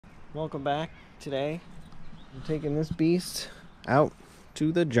Welcome back. Today I'm taking this beast out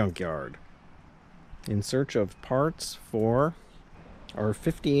to the junkyard in search of parts for our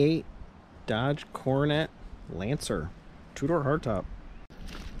 58 Dodge Coronet Lancer two-door hardtop.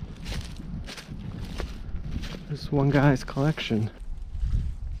 This one guy's collection.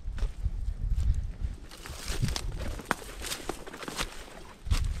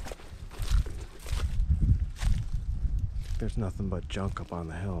 There's nothing but junk up on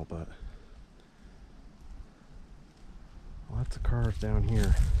the hill, but lots of cars down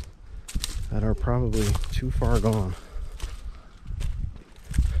here that are probably too far gone.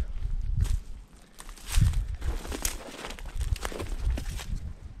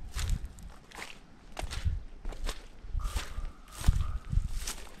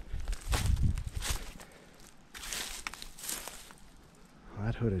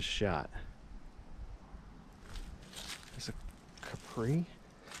 That hood is shot. There's a Capri.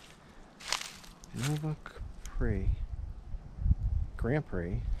 Nova Capri. Grand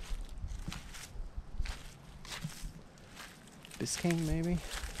Prix. Biscayne maybe?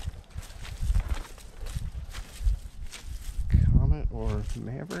 Comet or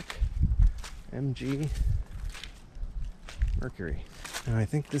Maverick? MG. Mercury. And I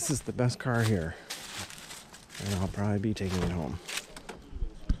think this is the best car here. And I'll probably be taking it home.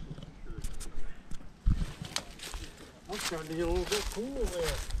 I'm starting to get a little bit cool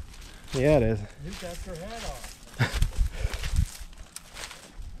there. Yeah, it is. You got your hat off.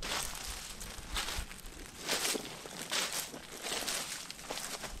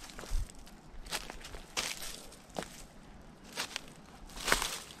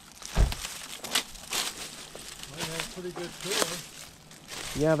 Might have a pretty good tour.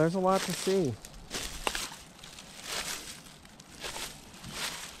 Yeah, there's a lot to see.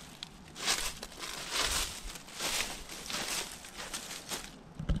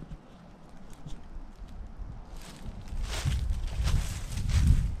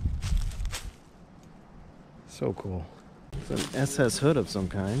 So cool. It's an SS hood of some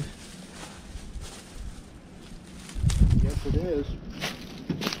kind. Yes, it is.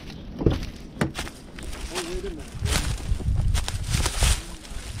 Oh, wait a minute.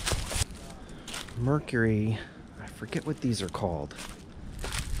 Mercury. I forget what these are called.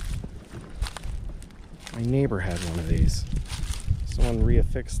 My neighbor had one of these. Someone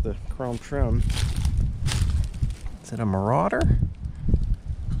reaffixed the chrome trim. Is it a Marauder?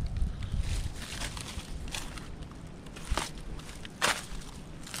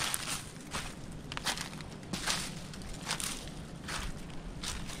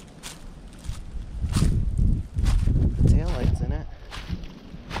 Taillights in it.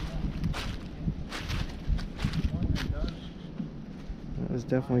 That was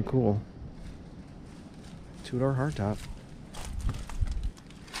definitely cool. Two-door hardtop.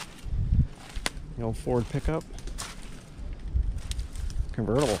 The old Ford pickup.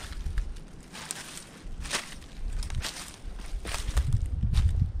 Convertible.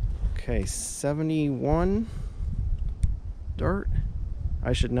 Okay, 71 Dart.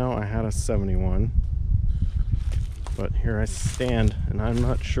 I should know I had a 71. But here I stand, and I'm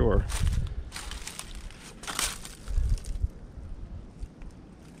not sure.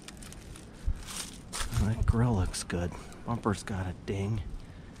 Oh, that grill looks good. Bumper's got a ding.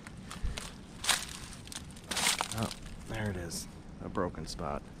 Oh, there it is. A broken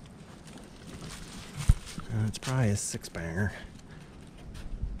spot. It's probably a six-banger.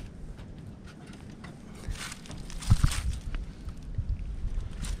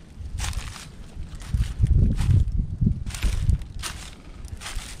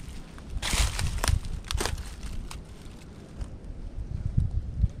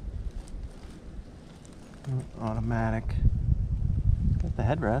 Automatic. Got the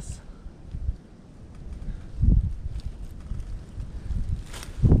headrests.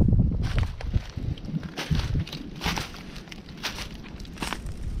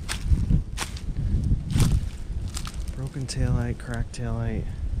 Broken taillight, cracked taillight.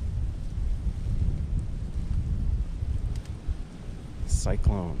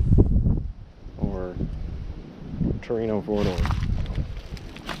 Cyclone. Or Torino four-door.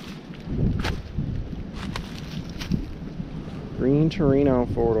 Green Torino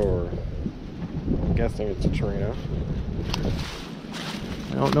four-door. I'm guessing it's a Torino.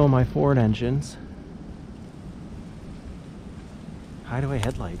 I don't know my Ford engines. Hideaway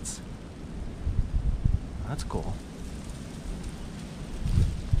headlights. That's cool.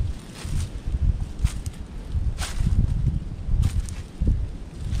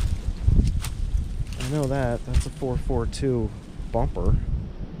 I know that. That's a 442 bumper.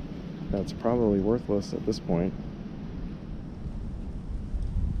 That's probably worthless at this point.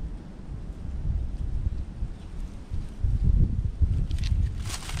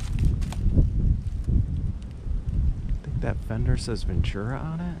 fender says Ventura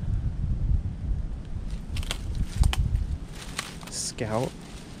on it. Scout.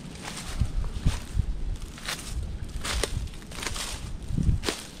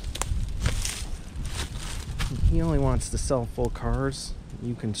 He only wants to sell full cars.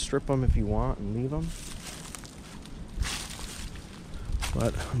 You can strip them if you want and leave them.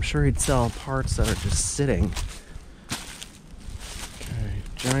 But I'm sure he'd sell parts that are just sitting. Okay,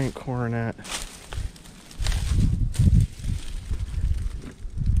 giant Coronet.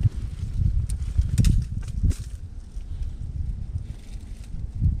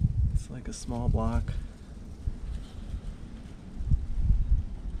 It's like a small block.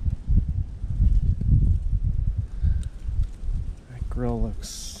 That grill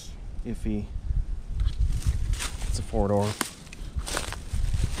looks iffy. It's a 4-door.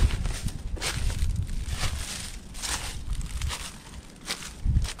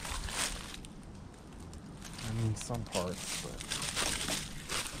 Some parts, but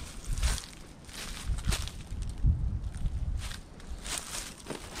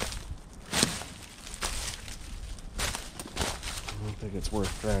I don't think it's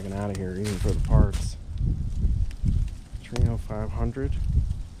worth dragging out of here even for the parts. Trino 500,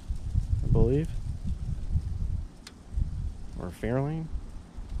 I believe, or Fairlane.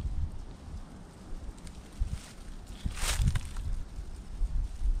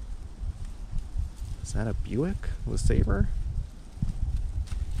 Is that a Buick with Sabre?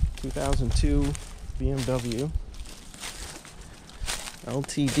 2002 BMW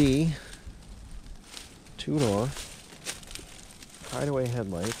LTD 2-door hideaway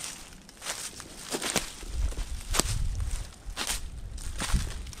headlights.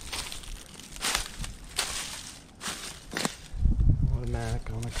 Automatic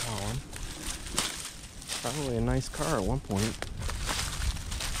on the column. Probably a nice car at one point.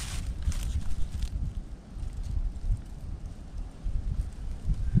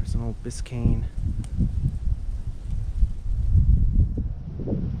 An old Biscayne.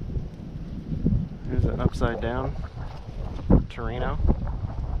 There's an upside down Torino.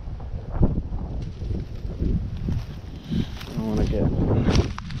 I don't want to get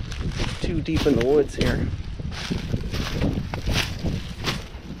too deep in the woods here.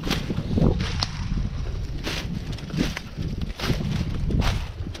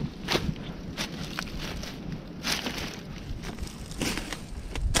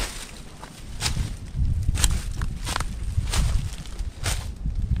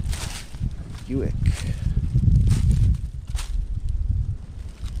 Buick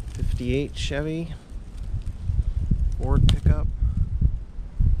 58 Chevy Ford pickup,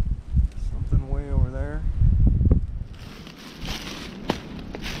 something way over there.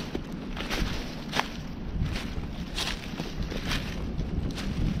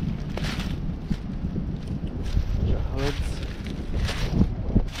 Bunch of hoods.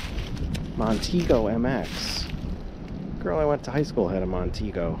 Montego MX. Girl I went to high school had a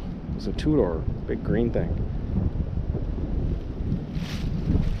Montego. It was a 2-door, big green thing.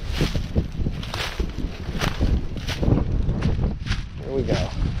 Here we go.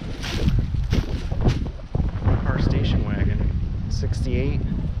 Car station wagon, 68.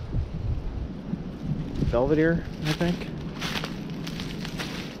 Belvedere, I think.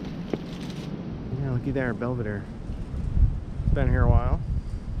 Yeah, looky there, Belvedere. Been here a while.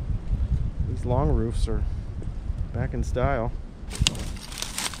 These long roofs are back in style.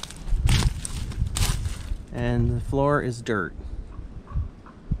 And the floor is dirt.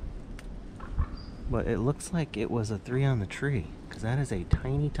 But it looks like it was a 3 on the tree, because that is a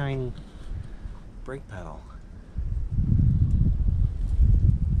tiny, tiny brake pedal.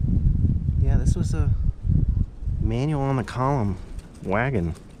 Yeah, this was a manual on the column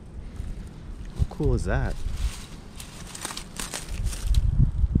wagon. How cool is that?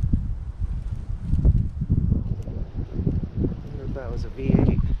 I wonder if that was a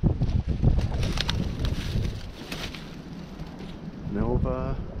V8.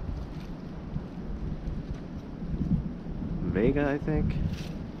 Nova. Vega, I think.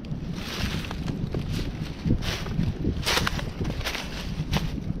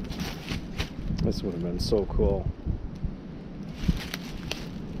 This would have been so cool.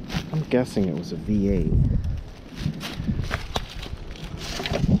 I'm guessing it was a V8.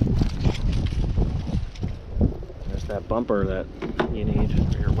 There's that bumper that you need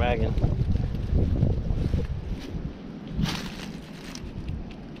for your wagon.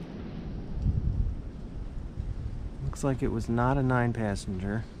 Looks like it was not a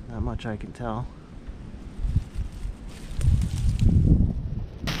 9-passenger. Not much I can tell.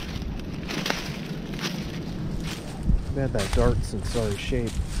 Too bad that dart's in sorry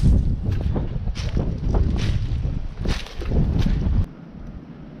shape.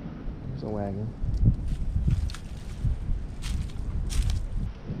 wagon.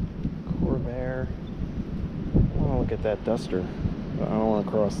 Corvair. I want to look at that Duster, but I don't want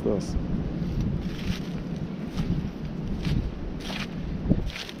to cross this.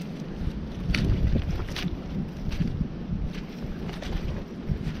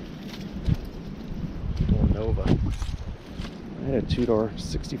 Nova. I had a two-door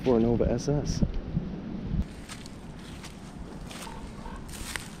 64 Nova SS.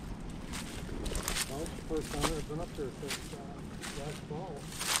 Well, it's the first time I've been up there since last fall.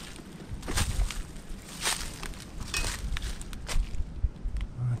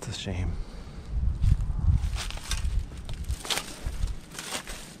 Oh, that's a shame.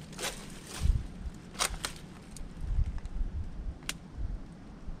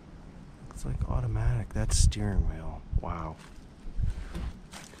 Looks like automatic. That's steering wheel. Wow.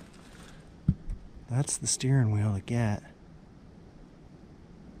 That's the steering wheel to get.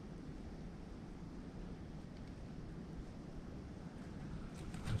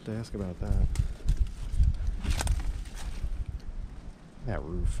 I have to ask about that. That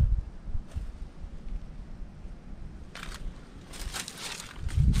roof.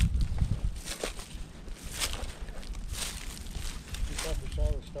 You probably saw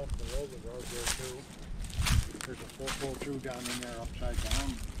the stuff the road guard there too. There's a 442 down in there upside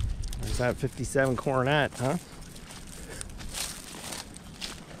down. There's that 57 Coronet, huh?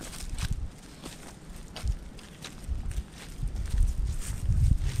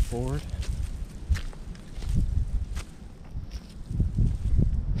 Ford.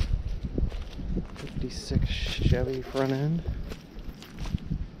 '56 Chevy front end.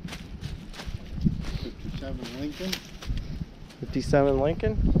 57 Lincoln. 57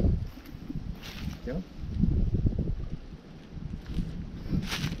 Lincoln. Yep.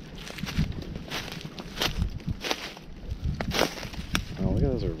 Oh, look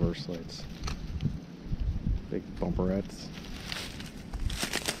at those reverse lights. Big bumperettes.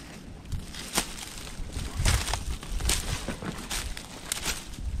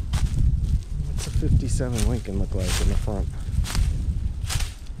 What's a 57 Lincoln look like in the front?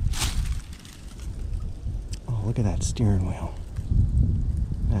 Oh, look at that steering wheel.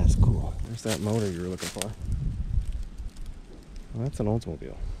 That's cool. There's that motor you were looking for. Well, that's an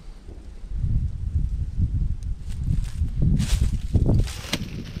Oldsmobile.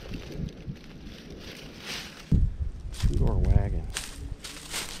 Two-door wagon.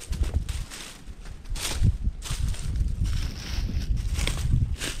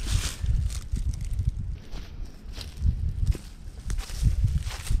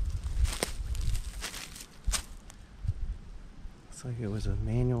 Looks like it was a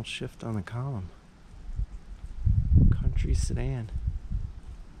manual shift on the column. Country sedan.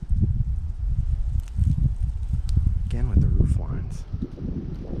 Again with the roof lines.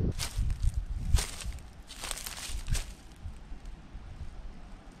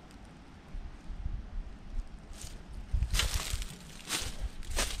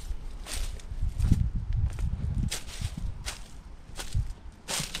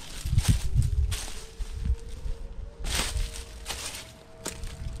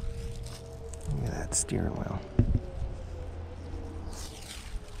 Look at that steering wheel.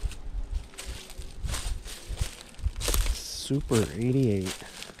 Super 88.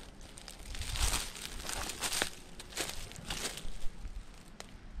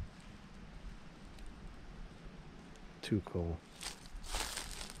 Too cool.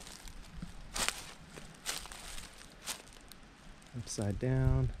 Upside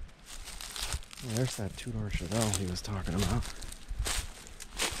down. Oh, there's that two-door Chevelle he was talking about.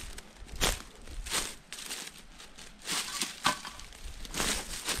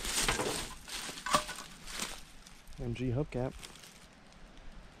 MG hubcap.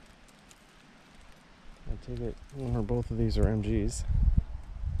 I take it one or both of these are MGs.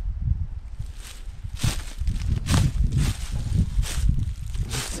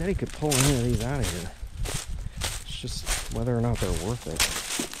 He said he could pull any of these out of here. It's just whether or not they're worth it.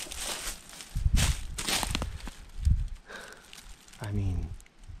 I mean,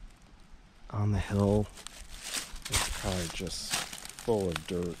 on the hill, it's probably just full of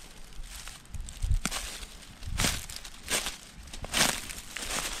dirt.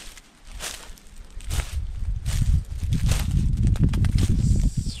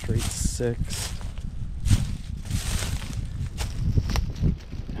 Straight six.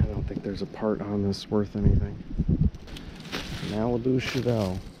 I don't think there's a part on this worth anything. Malibu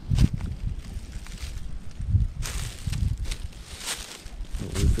Chevelle.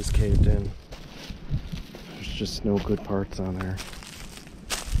 The roof is caved in. There's just no good parts on there.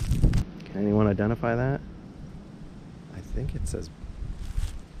 Can anyone identify that? I think it says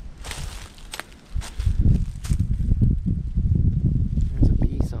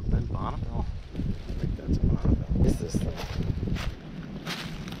this thing?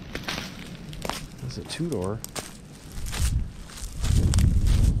 It's a two-door.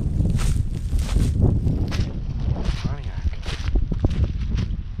 Pontiac.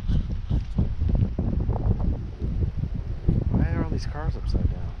 Why are all these cars upside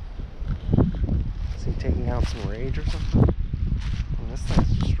down? Is he taking out some rage or something? Oh, this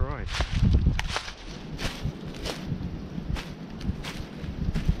thing's destroyed.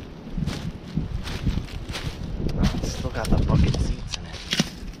 Oh, it's still got the bucket seats in it.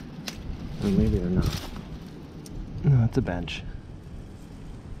 Or maybe they're not. No, it's a bench.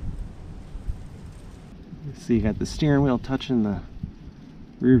 You see, you got the steering wheel touching the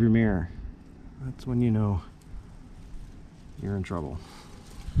rear view mirror. That's when you know you're in trouble.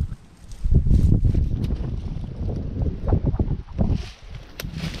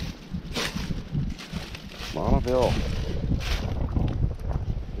 Bonneville.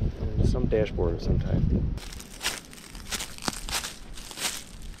 Some dashboard of some type.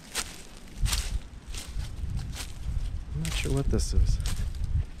 I'm not sure what this is.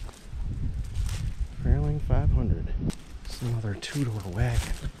 Fairlane 500. It's another two-door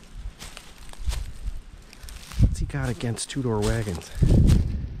wagon. What's he got against two-door wagons?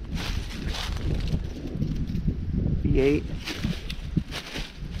 V8.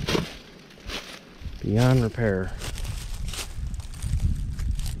 Beyond repair.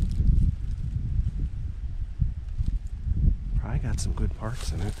 Probably got some good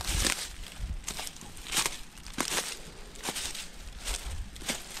parts in it.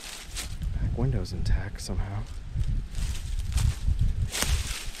 Back window's intact somehow.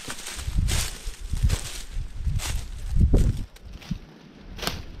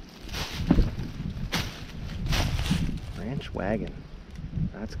 Ranch wagon.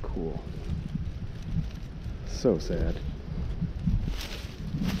 That's cool. So sad.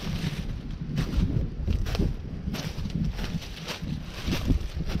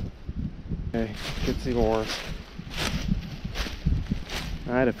 Okay, could see more.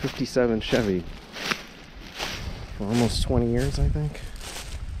 I had a 57 Chevy for almost 20 years, I think.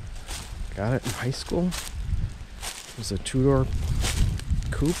 Got it in high school. It was a two-door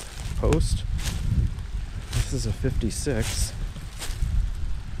coupe post. This is a 56.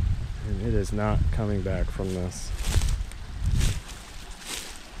 And it is not coming back from this.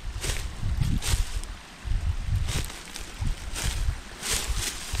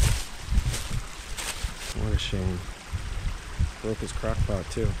 What a shame. Broke his crock pot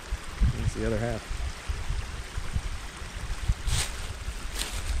too. That's the other half.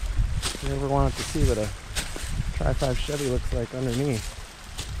 You ever wanted to see what a Tri-5 Chevy looks like underneath?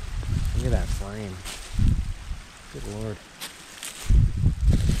 Look at that frame. Good lord.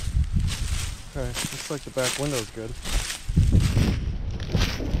 Okay, looks like the back window's good.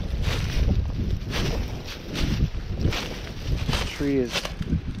 The tree has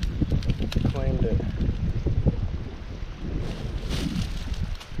claimed it.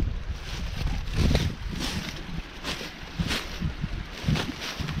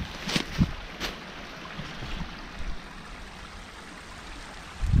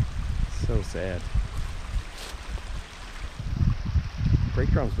 So sad.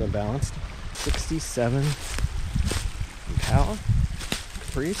 Brake drum's been balanced. 67 Impala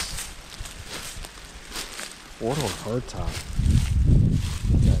Caprice, 4-door hardtop.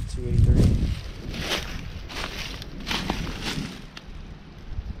 Got 283.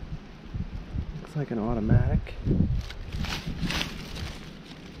 Looks like an automatic.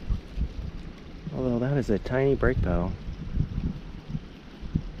 Although that is a tiny brake pedal.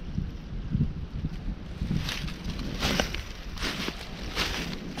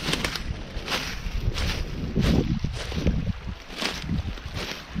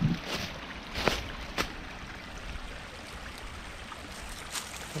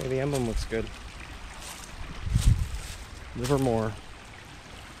 Hey, the emblem looks good. Livermore.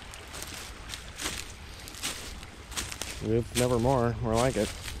 Live nevermore, more like it.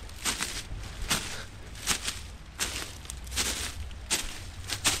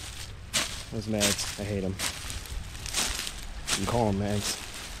 Those mags, I hate them. You can call them mags.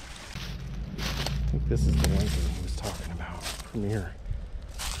 I think this is the Lincoln he was talking about. Premier.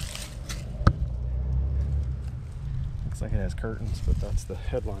 Looks like it has curtains, but that's the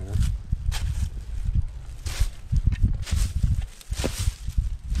headliner.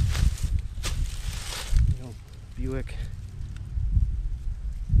 You know, Buick,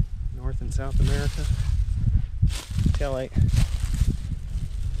 North and South America. Taillight.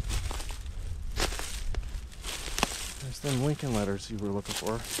 There's them Lincoln letters you were looking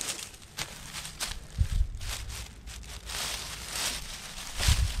for.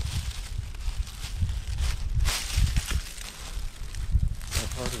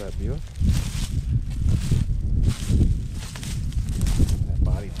 Look at that view. That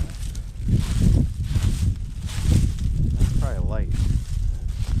body on it. That's probably a light.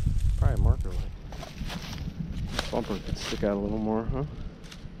 Probably a marker light. Bumper could stick out a little more, huh?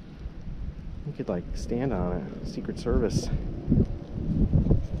 You could like stand on it. Secret Service.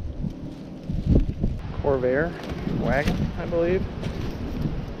 Corvair wagon, I believe.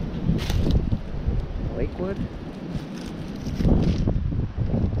 Lakewood.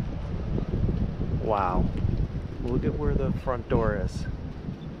 Wow. Look at where the front door is.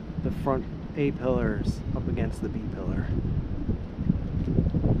 The front A pillar is up against the B pillar.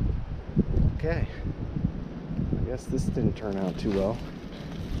 Okay. I guess this didn't turn out too well.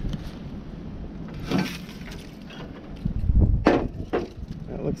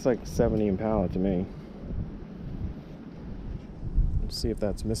 That looks like 70 Impala to me. Let's see if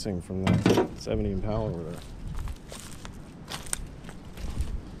that's missing from that 70 Impala over there.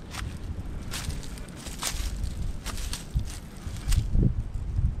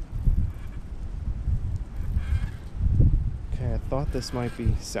 Okay, I thought this might be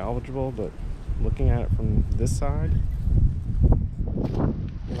salvageable, but looking at it from this side,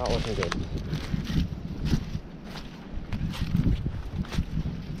 not looking good.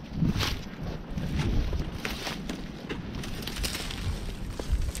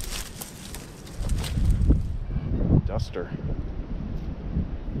 Duster.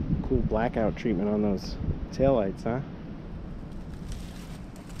 Cool blackout treatment on those taillights, huh?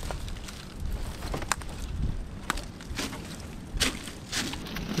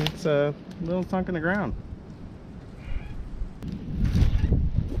 It's a little sunk in the ground.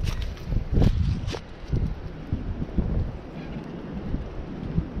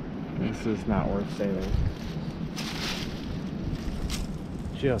 This is not worth saving.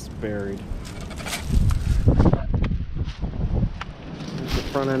 Just buried. There's the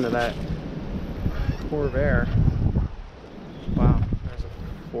front end of that Corvair. Wow, there's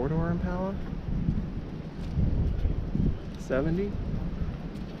a 4-door Impala. 70.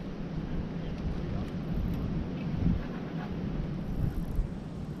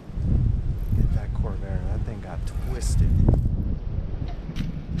 Twisted.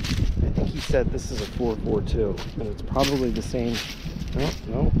 I think he said this is a 442, but it's probably the same.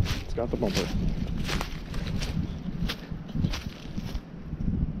 No, it's got the bumper.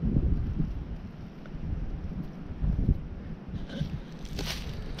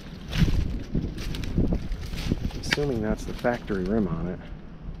 Assuming that's the factory rim on it,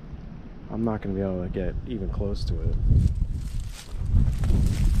 I'm not going to be able to get even close to it.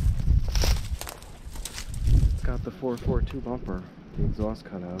 Got the 442 bumper, the exhaust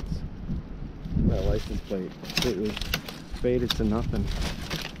cutouts. That license plate completely faded to nothing.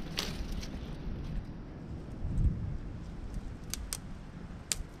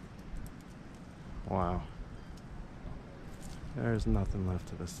 Wow. There's nothing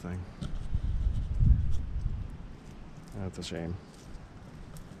left of this thing. That's a shame.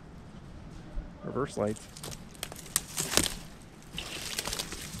 Reverse lights.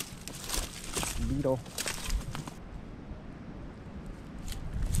 Beetle.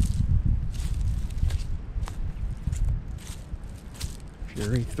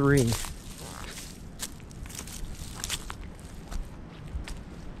 Fury 3. Look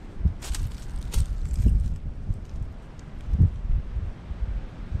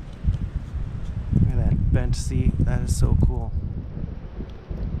at that bench seat. That is so cool.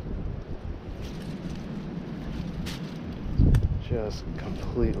 Just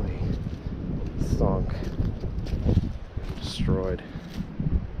completely sunk. Destroyed.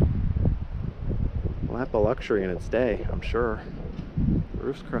 Lap of luxury in its day, I'm sure.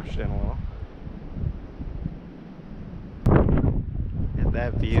 Roof's crushed in a little. And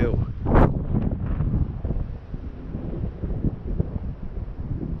that view.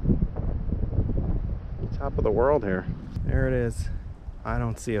 Top of the world here. There it is. I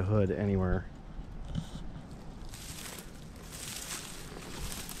don't see a hood anywhere.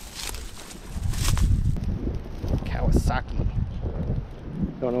 Kawasaki.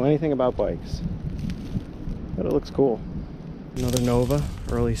 Don't know anything about bikes, but it looks cool. Another Nova,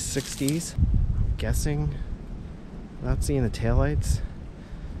 early 60s. I'm guessing, without seeing the taillights,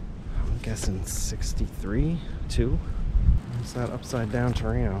 I'm guessing 63, 2. It's that upside down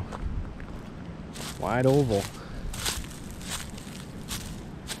Torino. Wide oval.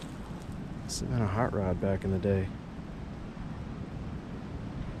 This has been a hot rod back in the day.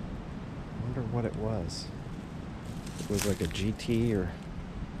 I wonder what it was. If it was like a GT or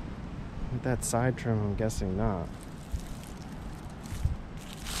with that side trim, I'm guessing not.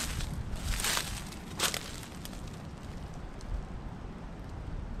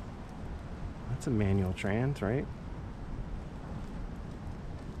 It's a manual trans, right?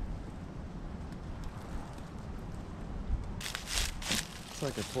 It's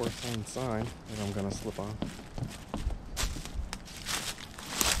like a porcelain sign that I'm gonna slip on.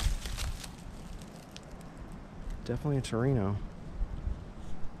 Definitely a Torino.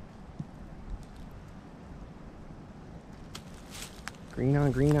 Green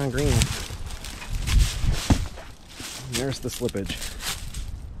on green on green. There's the slippage.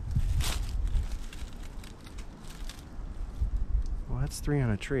 Well, that's 3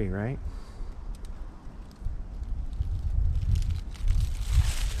 on a tree, right?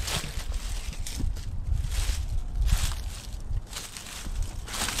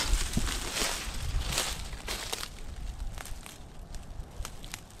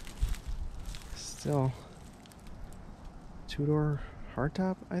 Still two-door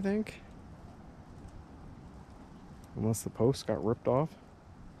hardtop, I think. Unless the post got ripped off.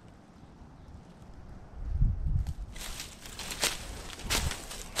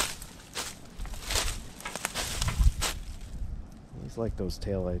 These like those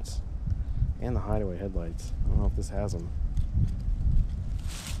taillights and the hideaway headlights. I don't know if this has them.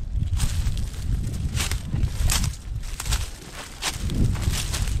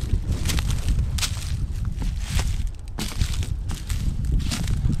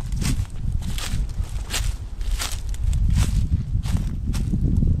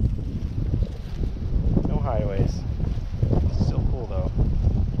 Highways. Still cool though.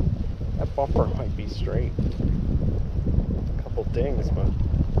 That bumper might be straight. A couple dings, but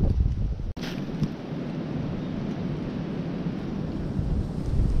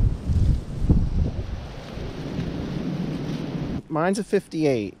mine's a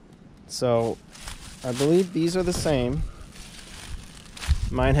 58, so I believe these are the same.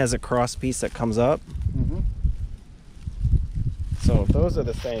 Mine has a cross piece that comes up. So if those are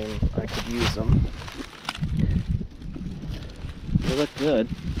the same, I could use them. They look good.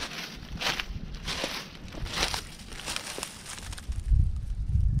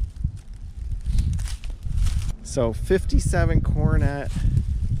 So 57 Coronet.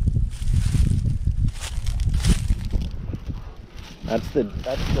 That's the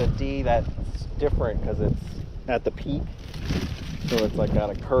D that's different because it's at the peak. So it's like got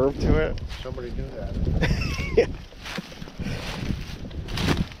a curve to it. Somebody knew that. Yeah.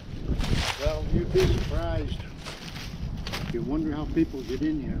 Well, you'd be surprised. You wonder how people get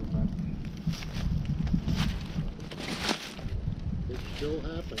in here, but it still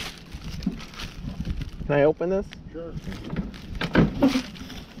happens. Can I open this? Sure.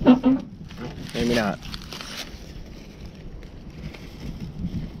 Maybe not.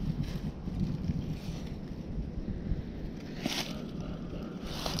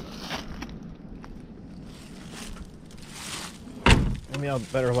 Maybe I'll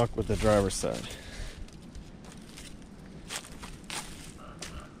have better luck with the driver's side.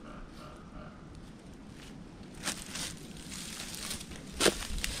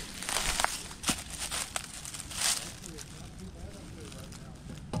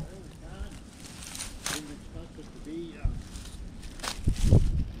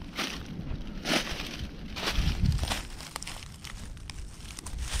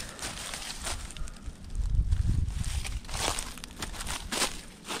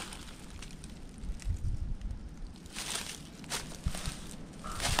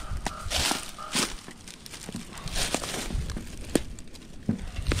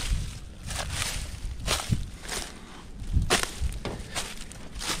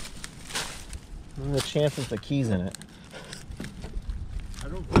 What are the chances the key's in it? I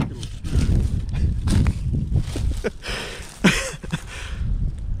don't think it'll start.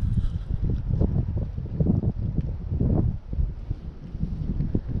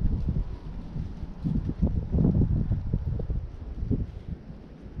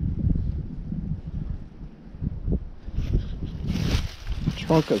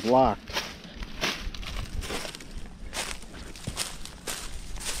 Trunk is locked.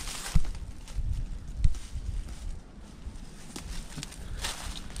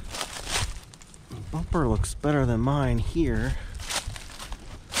 Bumper looks better than mine here,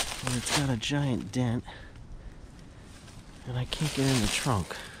 and it's got a giant dent, and I can't get in the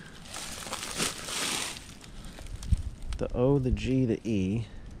trunk. The O, the G, the E,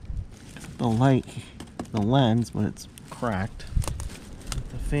 the light, the lens, but it's cracked.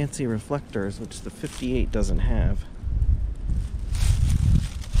 The fancy reflectors, which the 58 doesn't have.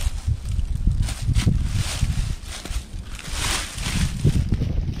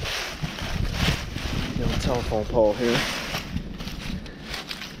 Telephone pole here.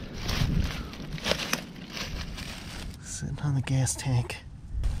 Sitting on the gas tank.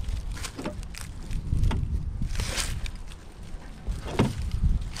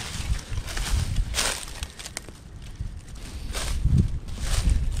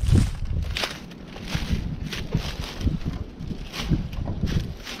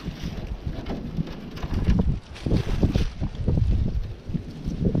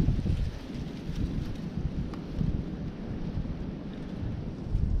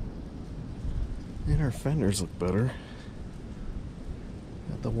 Inner fenders look better.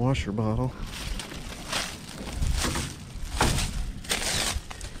 Got the washer bottle.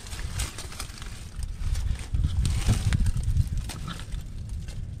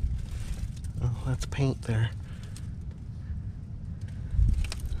 Oh, that's paint there.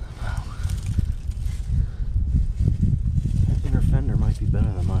 Wow. That inner fender might be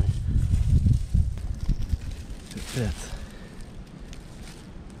better than mine. It fits.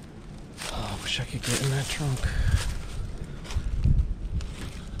 Oh, I wish I could get in that trunk.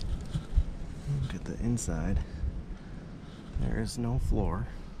 Look at the inside. There is no floor.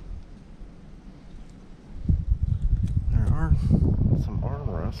 There are some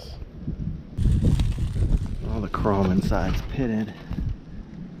armrests. All the chrome inside's pitted.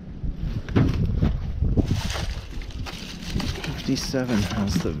 57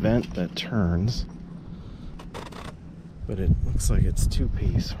 has the vent that turns, but it looks like it's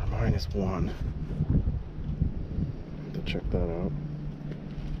 2-piece, or mine is 1. Have to check that out.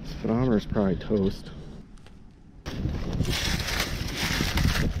 This speedometer is probably toast. It's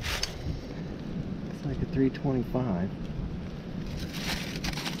like a 325.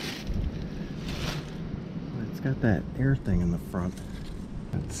 But it's got that air thing in the front.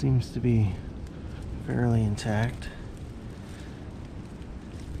 It seems to be fairly intact.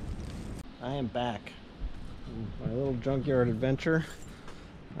 I am back. My little junkyard adventure.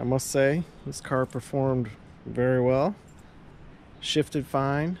 I must say, this car performed very well. Shifted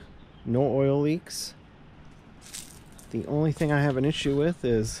fine. No oil leaks. The only thing I have an issue with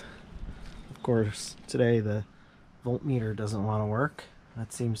is, of course, today the voltmeter doesn't want to work.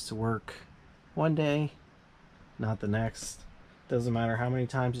 That seems to work one day, not the next. Doesn't matter how many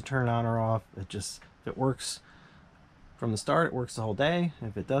times you turn it on or off. If it works from the start, it works the whole day.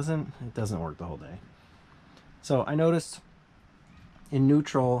 If it doesn't work the whole day. So I noticed in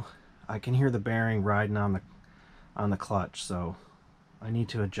neutral, I can hear the bearing riding on the clutch. So I need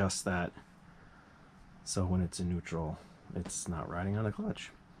to adjust that. So when it's in neutral, it's not riding on the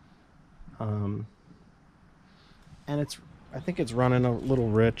clutch. And I think it's running a little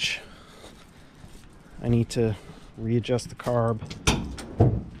rich. I need to readjust the carb.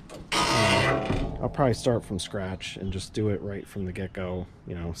 I'll probably start from scratch and just do it right from the get-go.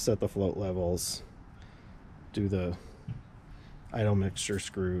 You know, set the float levels, do the idle mixture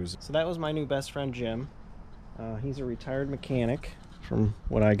screws. So that was my new best friend, Jim. He's a retired mechanic, from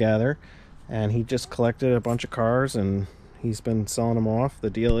what I gather, and he just collected a bunch of cars and he's been selling them off. The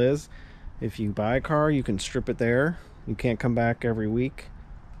deal is, if you buy a car, you can strip it there. You can't come back every week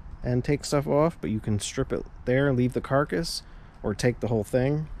and take stuff off, but you can strip it there and leave the carcass, or take the whole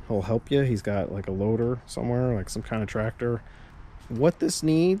thing. He'll help you. He's got like a loader somewhere, like some kind of tractor. What this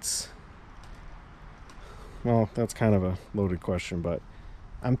needs, well, that's kind of a loaded question, but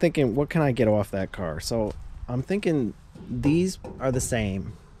I'm thinking, what can I get off that car? So I'm thinking these are the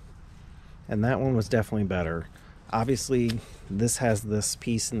same, and that one was definitely better. Obviously, this has this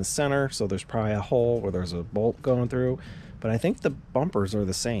piece in the center, so there's probably a hole where there's a bolt going through, but I think the bumpers are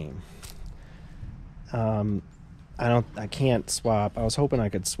the same. I can't swap. I was hoping I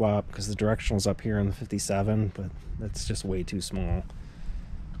could swap because the directional's up here in the 57, but that's just way too small.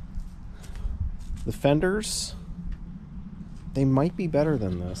 The fenders, they might be better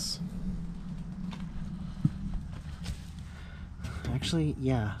than this. Actually,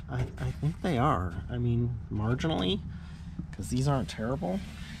 yeah, I think they are. I mean, marginally, because these aren't terrible.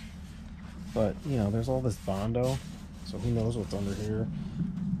 But, you know, there's all this Bondo, so who knows what's under here.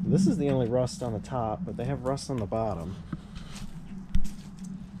 This is the only rust on the top, but they have rust on the bottom.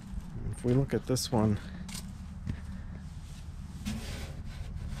 If we look at this one,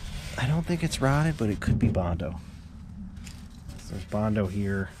 I don't think it's rotted, but it could be Bondo. So there's Bondo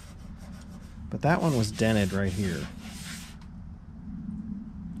here, but that one was dented right here.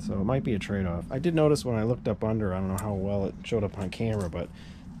 So it might be a trade-off. I did notice when I looked up under, I don't know how well it showed up on camera, but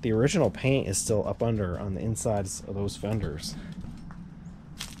the original paint is still up under on the insides of those fenders.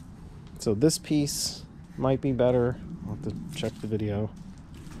 So this piece might be better. I'll have to check the video.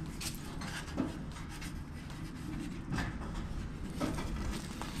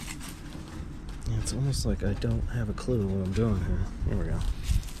 Yeah, it's almost like I don't have a clue what I'm doing here. Here we go.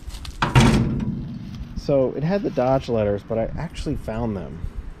 So it had the Dodge letters, but I actually found them.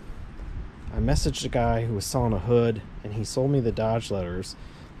 I messaged a guy who was selling a hood, and he sold me the Dodge letters.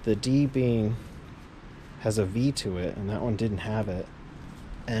 The D being has a V to it, and that one didn't have it.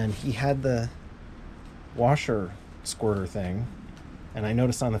 And he had the washer squirter thing, and I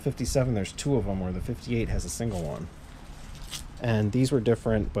noticed on the 57 there's 2 of them, where the 58 has a single one. And these were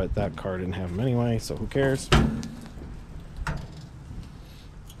different, but that car didn't have them anyway, so who cares?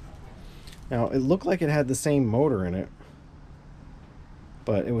 Now, it looked like it had the same motor in it,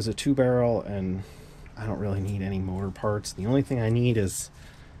 but it was a 2-barrel, and I don't really need any motor parts. The only thing I need is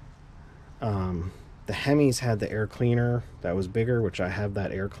the Hemis had the air cleaner that was bigger, which I have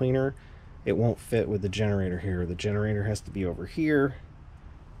that air cleaner. It won't fit with the generator here. The generator has to be over here,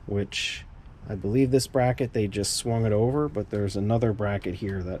 which I believe this bracket, they just swung it over, but there's another bracket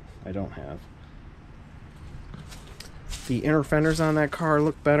here that I don't have. The inner fenders on that car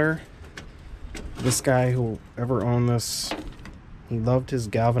look better. This guy, who ever owned this, he loved his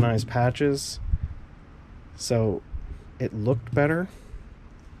galvanized patches, so it looked better.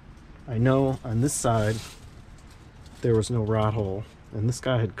 I know on this side there was no rot hole, and this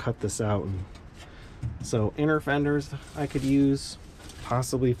guy had cut this out, and so inner fenders I could use,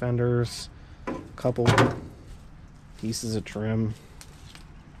 possibly fenders, a couple pieces of trim,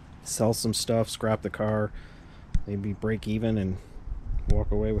 sell some stuff, scrap the car, maybe break even and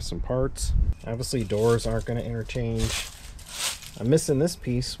walk away with some parts. Obviously doors aren't going to interchange. I'm missing this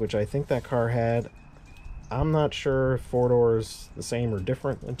piece, which I think that car had. I'm not sure if 4-door is the same or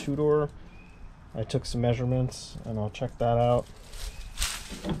different than 2-door. I took some measurements and I'll check that out.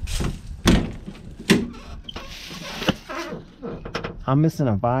 I'm missing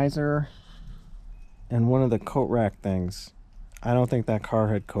a visor and one of the coat rack things. I don't think that car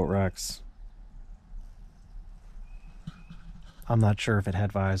had coat racks. I'm not sure if it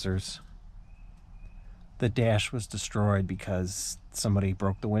had visors. The dash was destroyed because somebody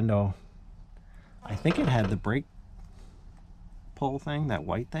broke the window. I think it had the brake pull thing, that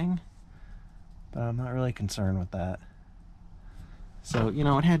white thing, but I'm not really concerned with that. So, you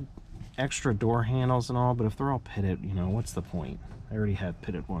know, it had extra door handles and all, but if they're all pitted, you know, what's the point? I already have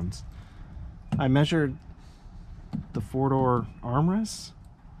pitted ones. I measured the 4-door armrests,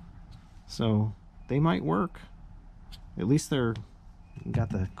 so they might work. At least they're got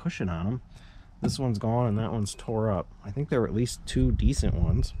the cushion on them. This one's gone and that one's tore up. I think there were at least 2 decent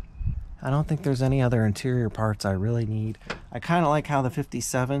ones. I don't think there's any other interior parts I really need. I kind of like how the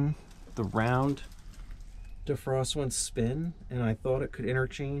 57, the round defrost ones spin, and I thought it could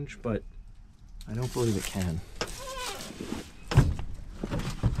interchange, but I don't believe it can.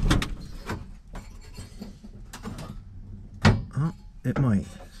 Oh, it might.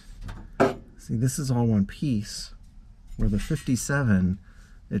 See, this is all one piece, where the 57,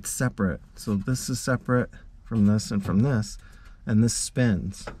 it's separate. So this is separate from this and from this, and this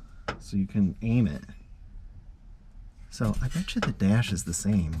spins, so you can aim it. So I bet you the dash is the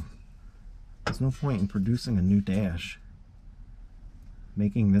same. There's no point in producing a new dash.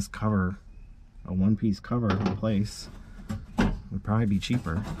 Making this cover a one-piece cover in place would probably be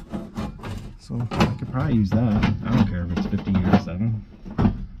cheaper. So I could probably use that. I don't care if it's 50 or 7.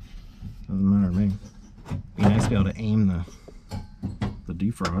 Doesn't matter to me. Be nice to be able to aim the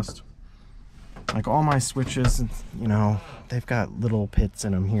defrost. Like all my switches, you know, they've got little pits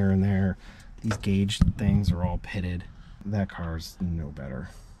in them here and there. These gauge things are all pitted. That car's no better.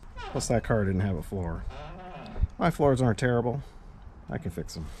 Plus that car didn't have a floor. My floors aren't terrible. I can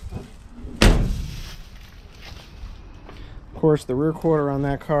fix them. Of course, the rear quarter on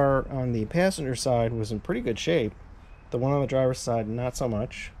that car on the passenger side was in pretty good shape. The one on the driver's side, not so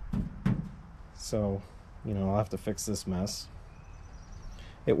much. So, you know, I'll have to fix this mess.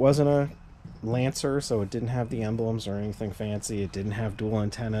 It wasn't a Lancer, so it didn't have the emblems or anything fancy. It didn't have dual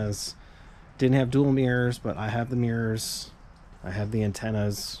antennas. Didn't have dual mirrors, but I have the mirrors. I have the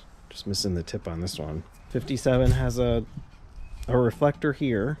antennas. Just missing the tip on this one. 57 has a reflector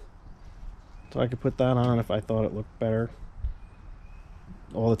here, so I could put that on if I thought it looked better.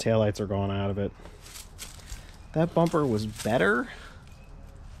 All the taillights are gone out of it. That bumper was better,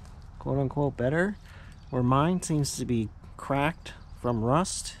 quote unquote better, where mine seems to be cracked from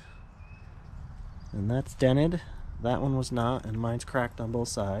rust, and that's dented. That one was not, and mine's cracked on both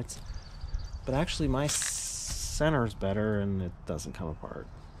sides. But actually my center's better and it doesn't come apart.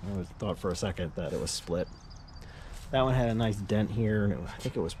 I thought for a second that it was split. That one had a nice dent here, and I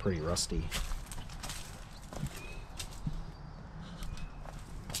think it was pretty rusty.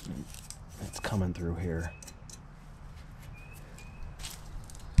 It's coming through here.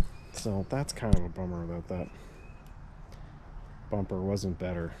 So that's kind of a bummer that that bumper wasn't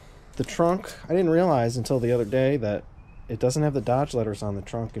better. The trunk, I didn't realize until the other day that it doesn't have the Dodge letters on the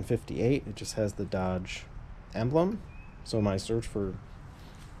trunk in 58. It just has the Dodge emblem. So my search for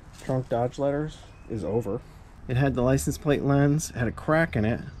trunk Dodge letters is over. It had the license plate lens, it had a crack in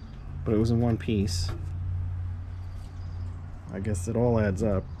it, but it was in one piece. I guess it all adds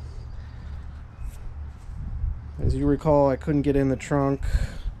up. As you recall, I couldn't get in the trunk.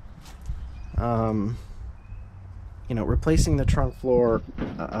 you know, replacing the trunk floor,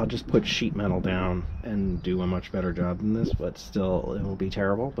 I'll just put sheet metal down and do a much better job than this, but still it will be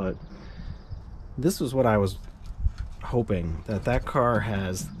terrible. But this was what I was hoping, that that car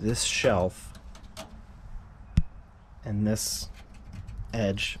has this shelf and this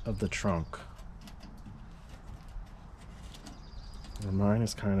edge of the trunk. Where mine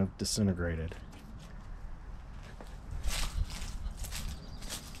is kind of disintegrated.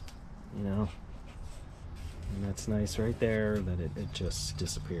 You know? And that's nice right there, that it just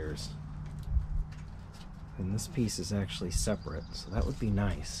disappears. And this piece is actually separate, so that would be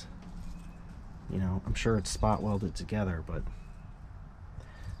nice. You know, I'm sure it's spot welded together, but...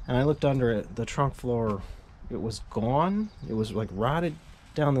 And I looked under it, the trunk floor, it was gone. It was like rotted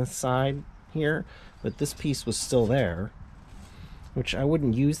down the side here, but this piece was still there, which I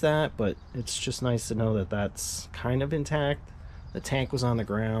wouldn't use that, but it's just nice to know that that's kind of intact. The tank was on the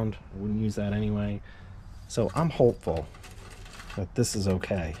ground. I wouldn't use that anyway. So I'm hopeful that this is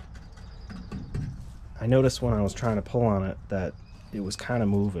okay. I noticed when I was trying to pull on it that it was kind of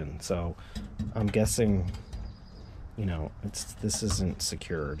moving, so I'm guessing, you know, this isn't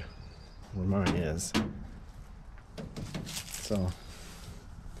secured where mine is. So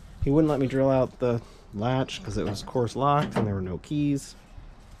he wouldn't let me drill out the latch because it was of course locked and there were no keys.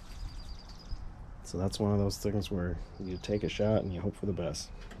 So that's one of those things where you take a shot and you hope for the best.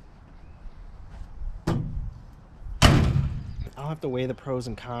 I'll have to weigh the pros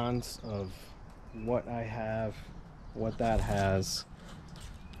and cons of what I have, what that has,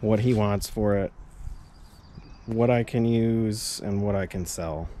 what he wants for it, what I can use, and what I can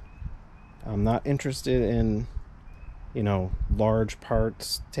sell. I'm not interested in, you know, large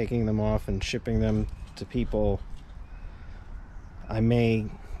parts, taking them off and shipping them to people. I may,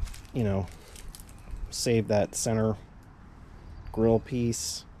 you know, save that center grill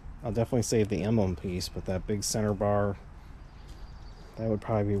piece. I'll definitely save the emblem piece, but that big center bar, that would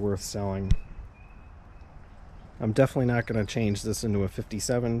probably be worth selling. I'm definitely not going to change this into a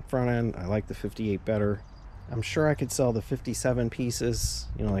 57 front end. I like the 58 better. I'm sure I could sell the 57 pieces,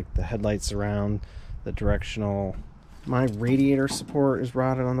 you know, like the headlight surround, the directional. My radiator support is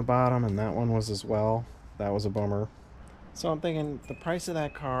rotted on the bottom, and that one was as well. That was a bummer. So I'm thinking the price of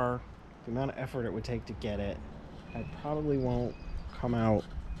that car, the amount of effort it would take to get it, I probably won't come out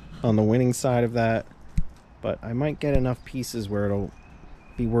on the winning side of that, but I might get enough pieces where it'll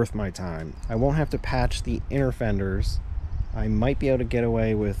be worth my time. I won't have to patch the inner fenders. I might be able to get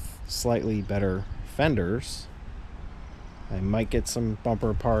away with slightly better fenders. I might get some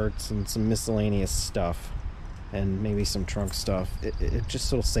bumper parts and some miscellaneous stuff and maybe some trunk stuff. It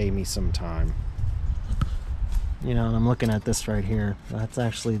just will save me some time. You know, and I'm looking at this right here. That's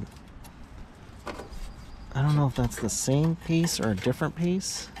actually, I don't know if that's the same piece or a different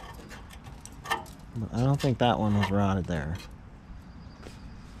piece, but I don't think that one was rotted there.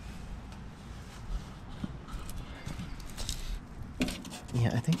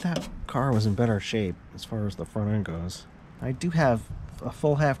 Yeah, I think that car was in better shape as far as the front end goes. I do have a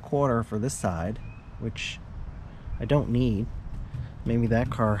full half quarter for this side, which I don't need. Maybe that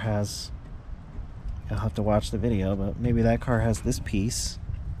car has, I'll have to watch the video, but maybe that car has this piece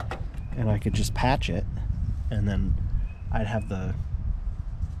and I could just patch it, and then I'd have the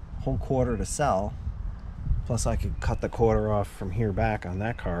whole quarter to sell. Plus I could cut the quarter off from here back on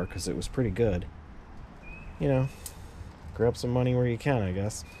that car because it was pretty good. You know, grab some money where you can, I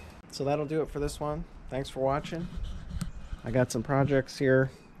guess. So that'll do it for this one. Thanks for watching. I got some projects here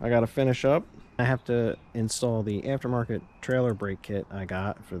I gotta finish up. I have to install the aftermarket trailer brake kit I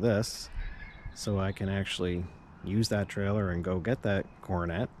got for this, so I can actually use that trailer and go get that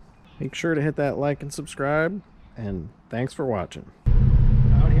Coronet. Make sure to hit that like and subscribe, and thanks for watching.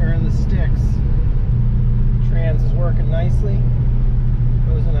 Out here in the sticks, trans is working nicely.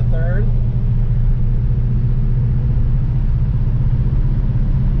 Goes in a third.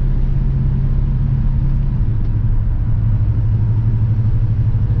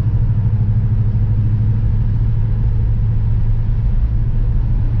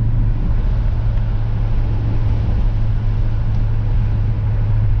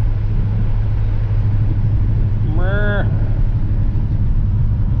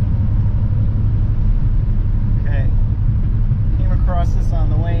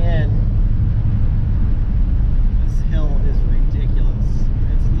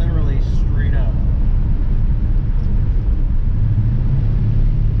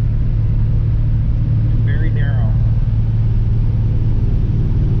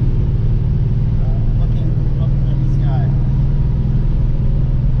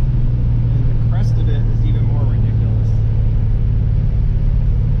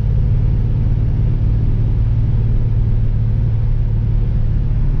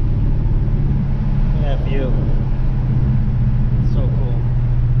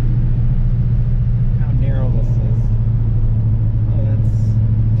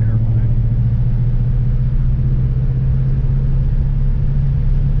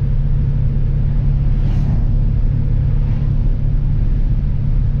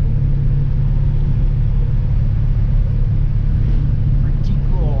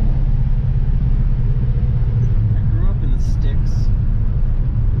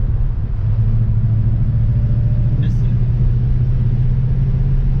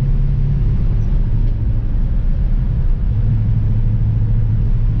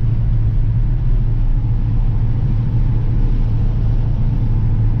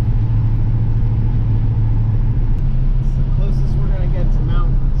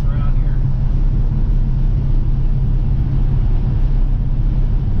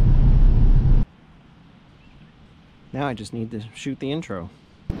 Now I just need to shoot the intro.